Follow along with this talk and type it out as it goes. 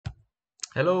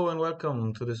Hello and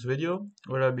welcome to this video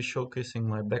where I'll be showcasing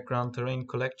my background terrain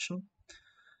collection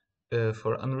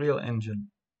for Unreal Engine.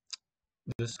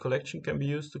 This collection can be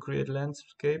used to create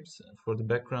landscapes for the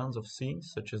backgrounds of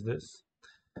scenes such as this.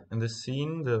 In this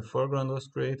scene, the foreground was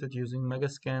created using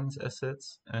Megascans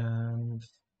assets, and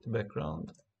the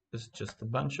background is just a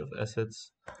bunch of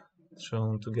assets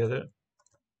thrown together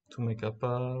to make up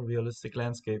a realistic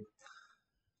landscape.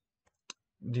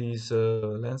 These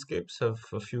landscapes have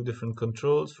a few different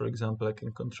controls. For example, I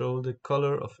can control the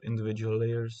color of individual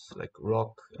layers like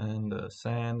rock and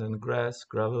sand and grass,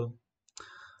 gravel.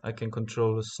 I can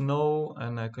control the snow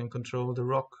and I can control the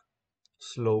rock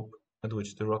slope at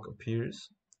which the rock appears.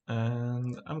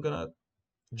 And I'm gonna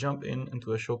jump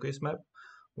into a showcase map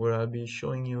where I'll be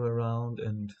showing you around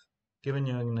and giving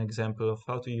you an example of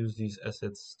how to use these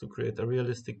assets to create a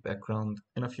realistic background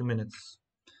in a few minutes.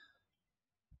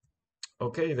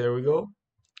 Okay, there we go.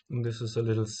 This is a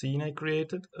little scene I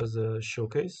created as a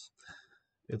showcase.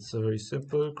 It's a very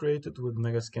simple, created with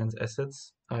Megascans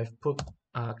assets. I've put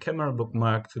a camera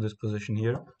bookmark to this position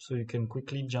here, so you can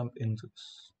quickly jump into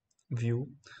this view.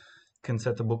 You can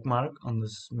set a bookmark on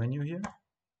this menu here,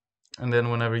 and then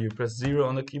whenever you press 0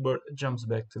 on the keyboard, it jumps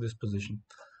back to this position.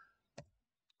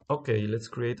 Okay, let's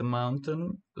create a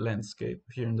mountain landscape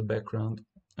here in the background.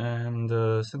 And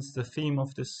since the theme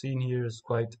of this scene here is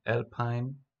quite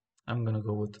alpine, I'm gonna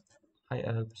go with High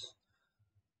Alps.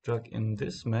 Drag in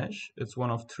this mesh. It's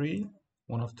one of three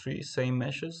same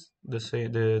meshes.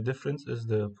 The difference is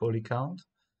the poly count,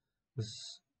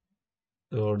 this,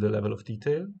 or the level of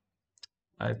detail.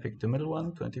 I picked the middle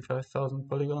one, 25,000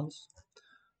 polygons,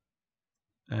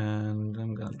 and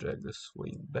I'm gonna drag this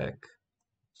way back,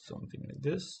 something like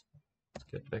this.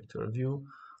 Let's get back to our view.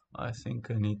 I think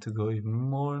I need to go even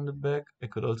more in the back. I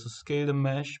could also scale the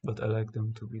mesh, but I like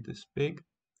them to be this big.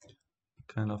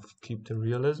 Kind of keep the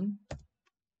realism.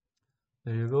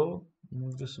 There you go.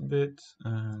 Move this a bit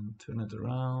and turn it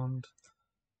around.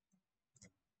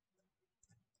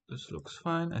 This looks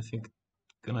fine. I think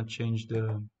I'm gonna change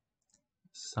the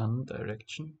sun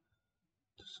direction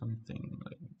to something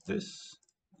like this.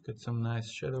 Get some nice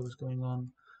shadows going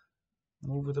on.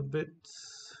 Move it a bit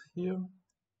here.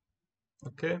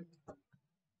 Okay.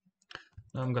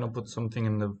 Now I'm gonna put something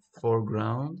in the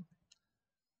foreground.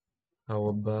 How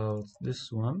about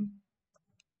this one?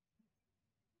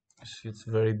 See, it's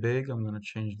very big. I'm gonna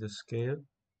change the scale.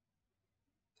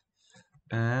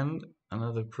 And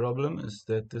another problem is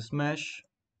that this mesh,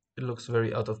 it looks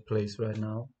very out of place right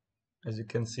now. As you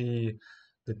can see,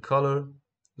 the color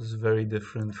is very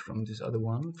different from this other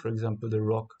one. For example, the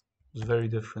rock is very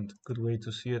different. A good way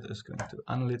to see it is going to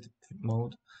unlit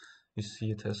mode. You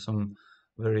see it has some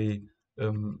very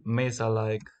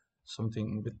mesa-like,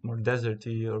 something a bit more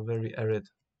deserty or very arid.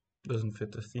 Doesn't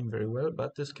fit the theme very well,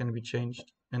 but this can be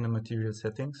changed in the material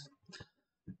settings.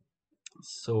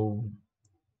 So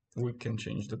we can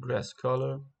change the grass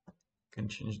color, can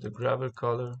change the gravel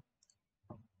color,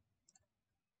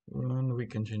 and we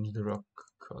can change the rock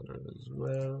color as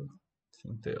well. I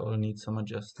think they all need some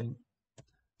adjusting.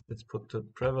 Let's put the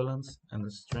prevalence and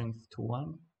the strength to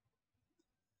 1.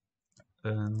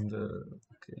 And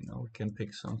okay, now we can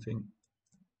pick something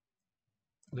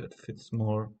that fits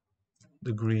more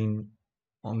the green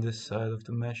on this side of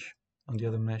the mesh. On the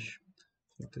other mesh,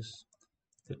 I think this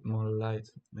a bit more light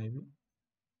maybe.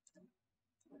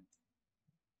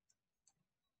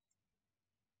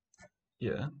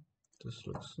 Yeah, this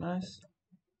looks nice.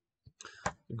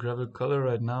 The gravel color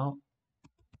right now,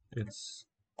 it's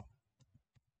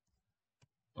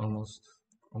almost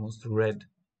red,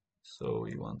 so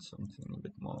we want something a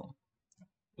bit more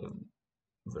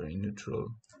very neutral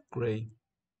gray.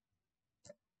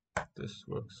 This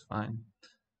works fine.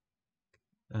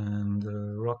 And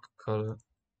the rock color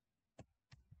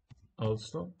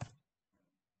also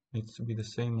needs to be the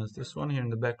same as this one here in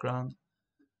the background.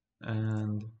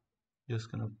 And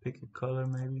just gonna pick a color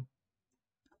maybe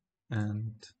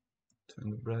and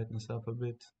turn the brightness up a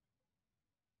bit.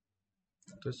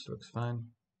 This looks fine.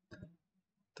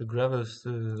 The gravel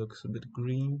still looks a bit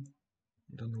green.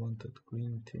 I don't want that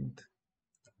green tint.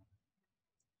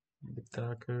 A bit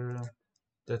darker.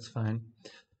 That's fine.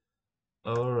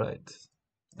 Alright,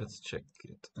 let's check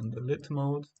it in the lit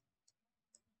mode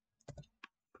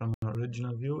from our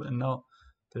original view. And now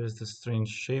there's this strange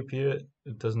shape here.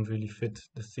 It doesn't really fit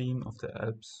the theme of the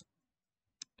Alps.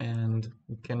 And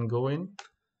we can go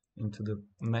into the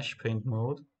mesh paint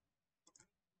mode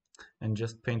and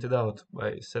just paint it out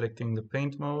by selecting the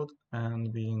paint mode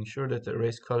and being sure that the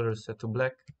erase color is set to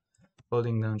black,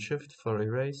 holding down shift for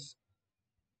erase,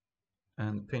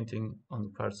 and painting on the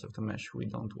parts of the mesh we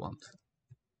don't want.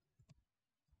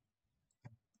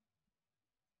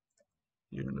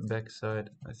 Here on the back side,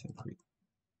 I think we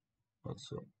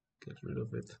also get rid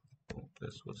of it. Oh,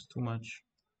 this was too much.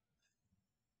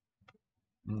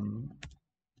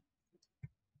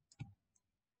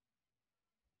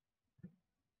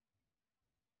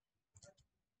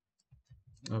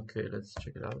 Okay, let's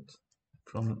check it out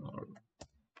from our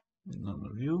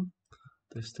normal view.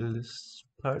 There's still this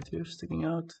part here sticking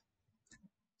out.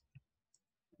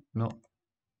 No.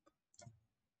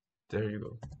 There you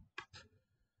go.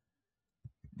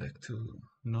 Back to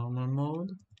normal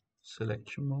mode,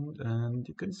 selection mode, and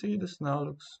you can see this now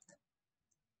looks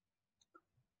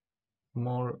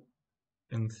more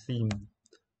in theme.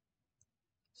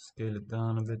 Scale it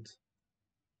down a bit.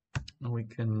 And we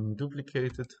can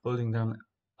duplicate it holding down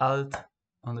Alt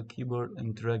on the keyboard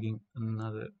and dragging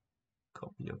another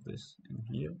copy of this in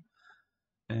here.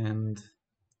 And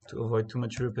to avoid too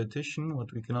much repetition,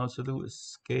 what we can also do is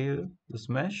scale this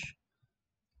mesh,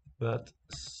 but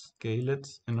scale it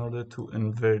in order to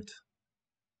invert.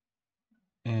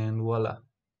 And voila,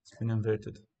 it's been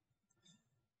inverted.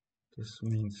 This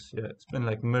means, yeah, it's been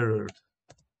like mirrored,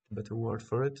 a better word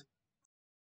for it.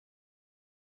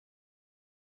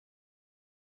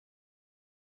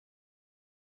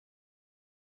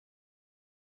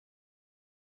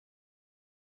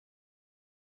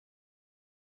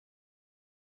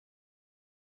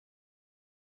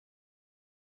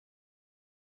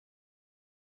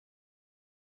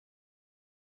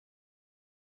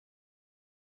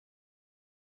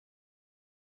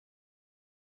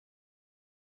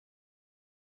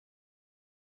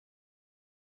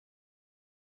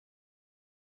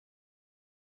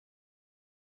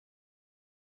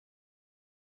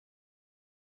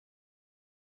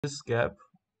 This gap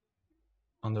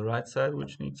on the right side,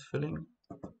 which needs filling,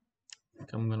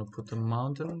 I'm gonna put a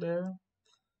mountain there,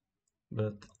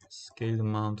 but scale the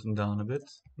mountain down a bit,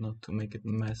 not to make it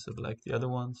massive like the other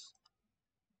ones.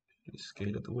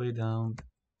 Scale it way down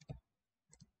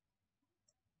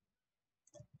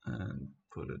and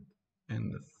put it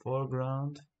in the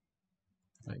foreground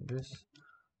like this.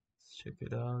 Let's check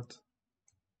it out.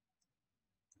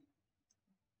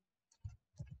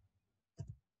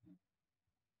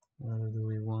 Where do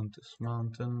we want this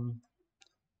mountain?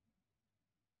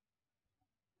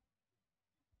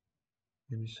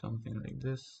 Maybe something like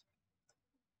this.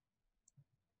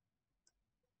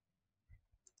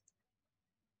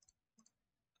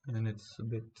 And it's a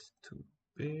bit too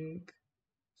big,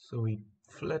 so we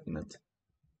flatten it.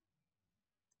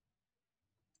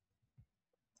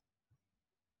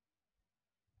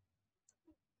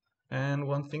 And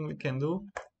one thing we can do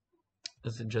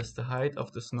is adjust the height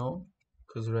of the snow,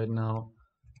 because right now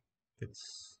the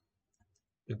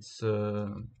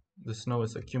snow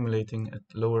is accumulating at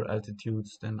lower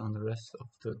altitudes than on the rest of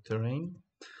the terrain.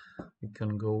 We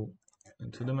can go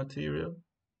into the material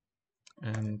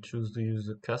and choose to use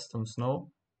the custom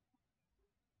snow,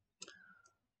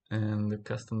 and the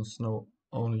custom snow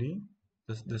only.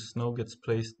 The snow gets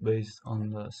placed based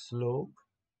on the slope.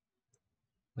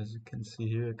 As you can see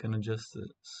here, I can adjust the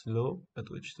slope at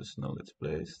which the snow gets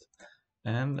placed,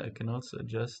 and I can also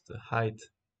adjust the height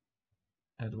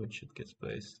at which it gets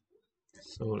placed.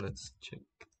 So let's check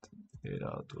it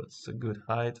out. What's a good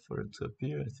height for it to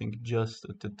appear? I think just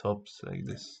at the tops like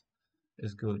this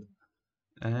is good.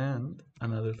 And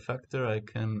another factor I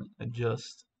can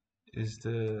adjust is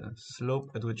the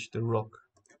slope at which the rock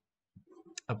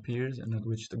appears and at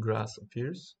which the grass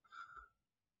appears.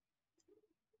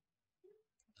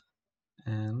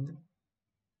 And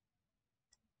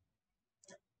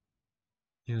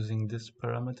using this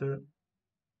parameter,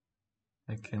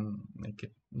 I can make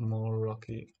it more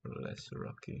rocky or less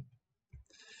rocky.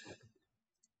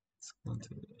 Let's go to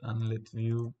the unlit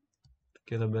view to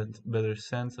get a better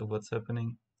sense of what's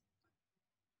happening.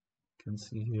 You can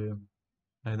see here,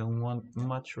 I don't want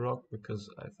much rock because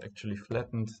I've actually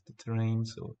flattened the terrain,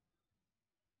 so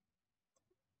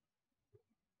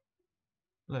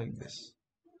like this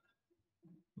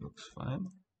looks fine.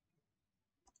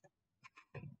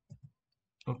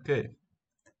 Okay,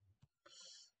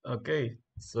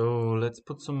 so let's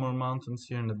put some more mountains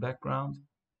here in the background.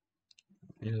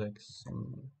 I feel like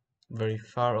some very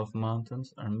far off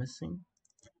mountains are missing.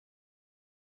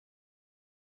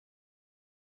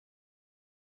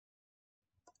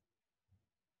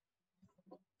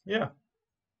 Yeah,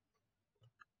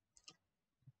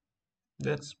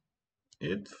 that's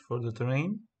it for the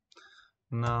terrain.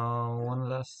 Now, one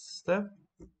last step.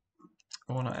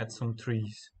 I want to add some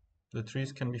trees. The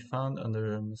trees can be found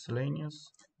under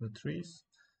miscellaneous, the trees.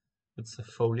 It's a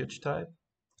foliage type.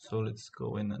 So let's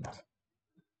go in and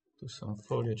do some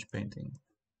foliage painting.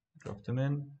 Drop them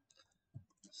in,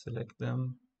 select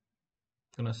them,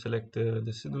 gonna select the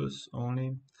deciduous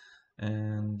only,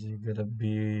 and you gotta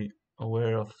be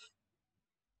aware of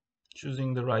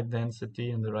choosing the right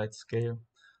density and the right scale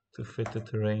to fit the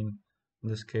terrain. In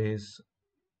this case,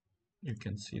 you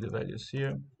can see the values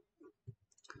here,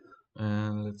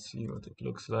 and let's see what it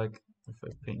looks like if I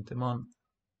paint them on.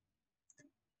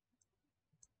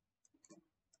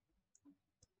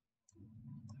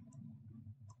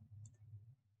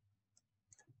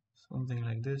 Something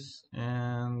like this,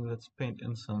 and let's paint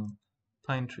in some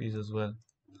pine trees as well.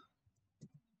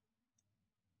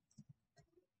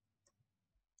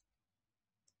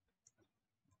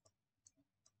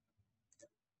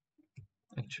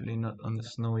 Actually, not on the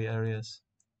snowy areas.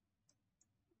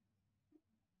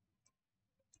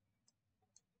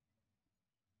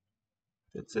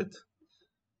 That's it.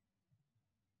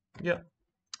 Yeah,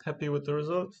 happy with the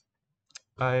result.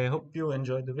 I hope you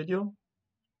enjoyed the video,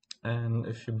 and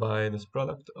if you buy this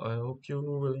product, I hope you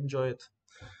will enjoy it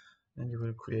and you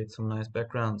will create some nice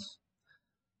backgrounds.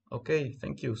 Okay,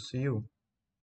 thank you. See you.